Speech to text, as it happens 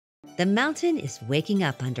The mountain is waking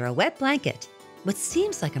up under a wet blanket. What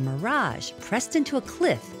seems like a mirage pressed into a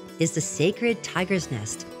cliff is the sacred tiger's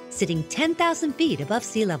nest, sitting 10,000 feet above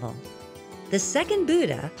sea level. The second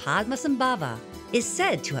Buddha, Padmasambhava, is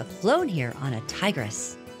said to have flown here on a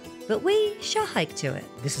tigress. But we shall hike to it.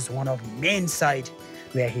 This is one of the main sites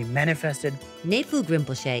where he manifested. Neyphug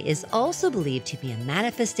Rimpoche is also believed to be a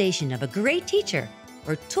manifestation of a great teacher,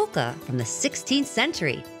 or Tulka from the 16th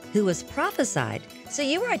century, who was prophesied. So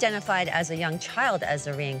you were identified as a young child as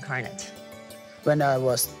a reincarnate. When I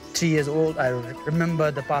was 3 years old, I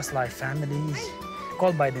remember the past life families,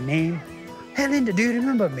 called by the name. Hey, Linda, do you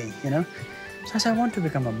remember me? So I said, I want to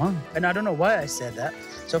become a monk. And I don't know why I said that.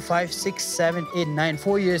 So 5, 6, 7, 8, 9,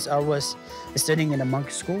 4 years I was studying in a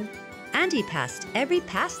monk school. And he passed every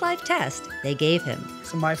past life test they gave him.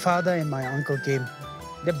 So my father and my uncle came.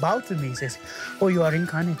 They bowed to me and says, oh, you are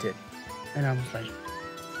reincarnated. And I was like,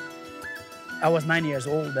 I was 9 years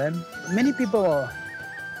old then. Many people are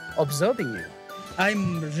observing you. I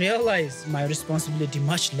realized my responsibility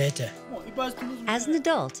much later. As an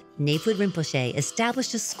adult, Neyphug Rimpoche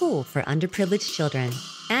established a school for underprivileged children.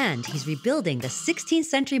 And he's rebuilding the 16th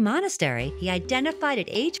century monastery he identified at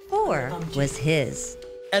age 4 was his.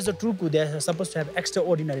 As a Tulku, they're supposed to have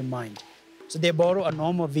extraordinary mind. So they borrow a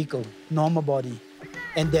normal vehicle, normal body,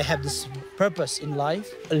 and they have this purpose in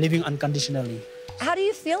life, living unconditionally. How do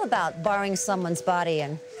you feel about borrowing someone's body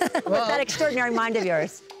and with that extraordinary mind of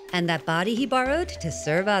yours? And that body he borrowed to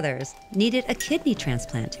serve others needed a kidney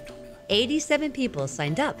transplant. 87 people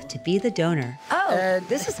signed up to be the donor. Oh,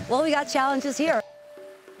 well, we got challenges here.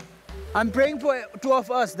 I'm praying for 2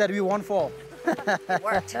 of us that we won't fall. It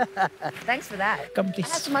worked. Thanks for that. Come, please.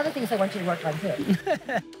 I have some other things I want you to work on, too.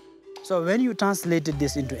 So when you translated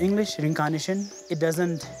this into English, reincarnation, it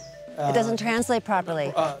doesn't translate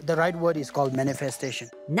properly. The right word is called manifestation.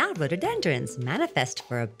 Now rhododendrons manifest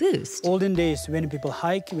for a boost. Olden days, when people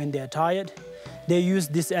hike, when they are tired, they use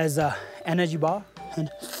this as an energy bar. And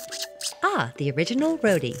the original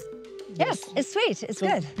rhodie. Yes, it's sweet. It's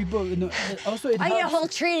good. People, also it I need a helps. whole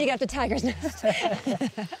tree to get the tiger's nest.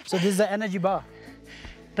 So this is the energy bar.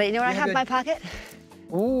 But you know what I have in my pocket?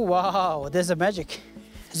 Oh, wow, there's a magic.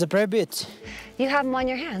 It's a prayer bit. You have them on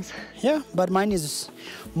your hands. Yeah, but mine is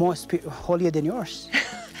more holier than yours.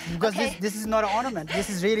 Because this is not an ornament. This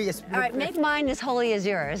is really a All right, make mine as holy as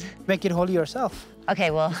yours. Make it holy yourself.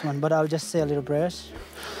 Okay, well. This one, but I'll just say a little prayers.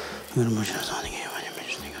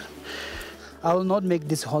 I will not make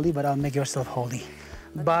this holy, but I'll make yourself holy.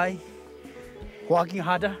 By working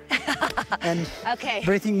harder and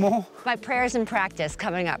breathing more. My prayers and practice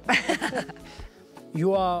coming up.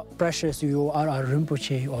 You are precious, you are a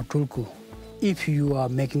Rimpoche or Tulku if you are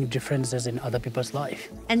making differences in other people's life.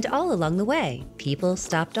 And all along the way, people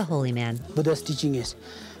stopped a holy man. Buddha's teaching is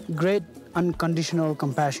great unconditional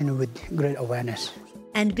compassion with great awareness.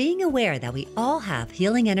 And being aware that we all have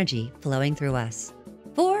healing energy flowing through us.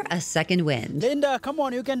 For a second wind. Linda, come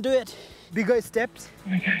on, you can do it. Bigger steps. Oh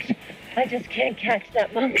my gosh, I just can't catch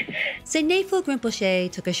that monk. So Neyphug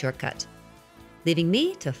Rimpoche took a shortcut, leaving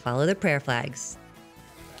me to follow the prayer flags.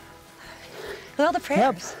 Well, the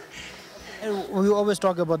prayers. We always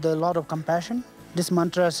talk about the lot of compassion. This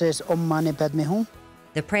mantra says Om Mane Padme Hum.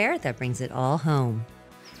 The prayer that brings it all home.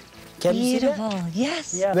 Can you see that? Beautiful,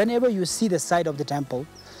 yes. Yeah. Whenever you see the side of the temple,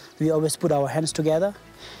 we always put our hands together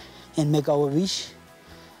and make our wish.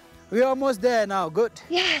 We're almost there now, good.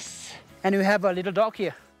 Yes. And we have a little dog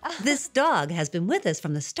here. This dog has been with us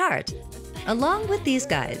from the start, along with these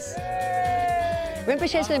guys.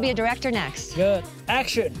 Rimpoche is going to be a director next. Good.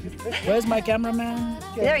 Action. Where's my cameraman?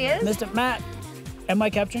 There he is. Mr. Matt, am I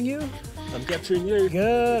capturing you? I'm capturing you.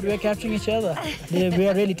 Good. We're capturing each other. We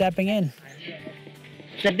are really tapping in.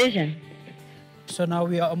 The vision. So now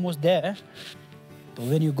we are almost there. But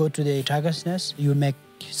when you go to the tiger's nest, you make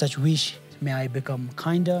such wish. May I become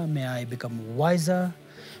kinder, may I become wiser,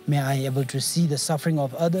 may I be able to see the suffering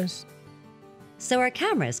of others. So our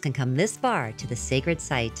cameras can come this far to the sacred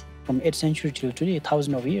site. From 8th century till today,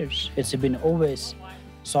 thousands of years, it's been always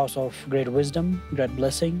source of great wisdom, great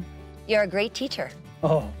blessing. You're a great teacher.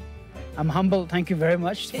 Oh, I'm humble. Thank you very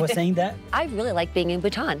much for saying that. I really like being in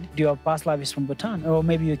Bhutan. Your past life is from Bhutan, or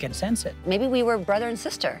maybe you can sense it. Maybe we were brother and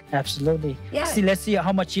sister. Absolutely. Yeah. See, let's see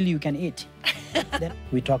how much chili you can eat. Then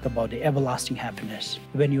we talk about the everlasting happiness.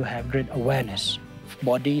 When you have great awareness,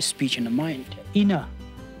 body, speech, and the mind, inner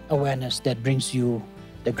awareness that brings you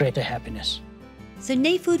the greater happiness. So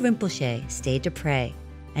Neyphug Rimpoche stayed to pray.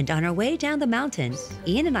 And on our way down the mountain,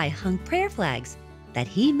 Ian and I hung prayer flags that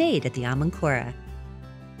he made at the Amankura.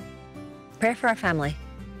 Prayer for our family.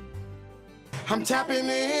 I'm tapping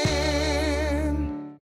in.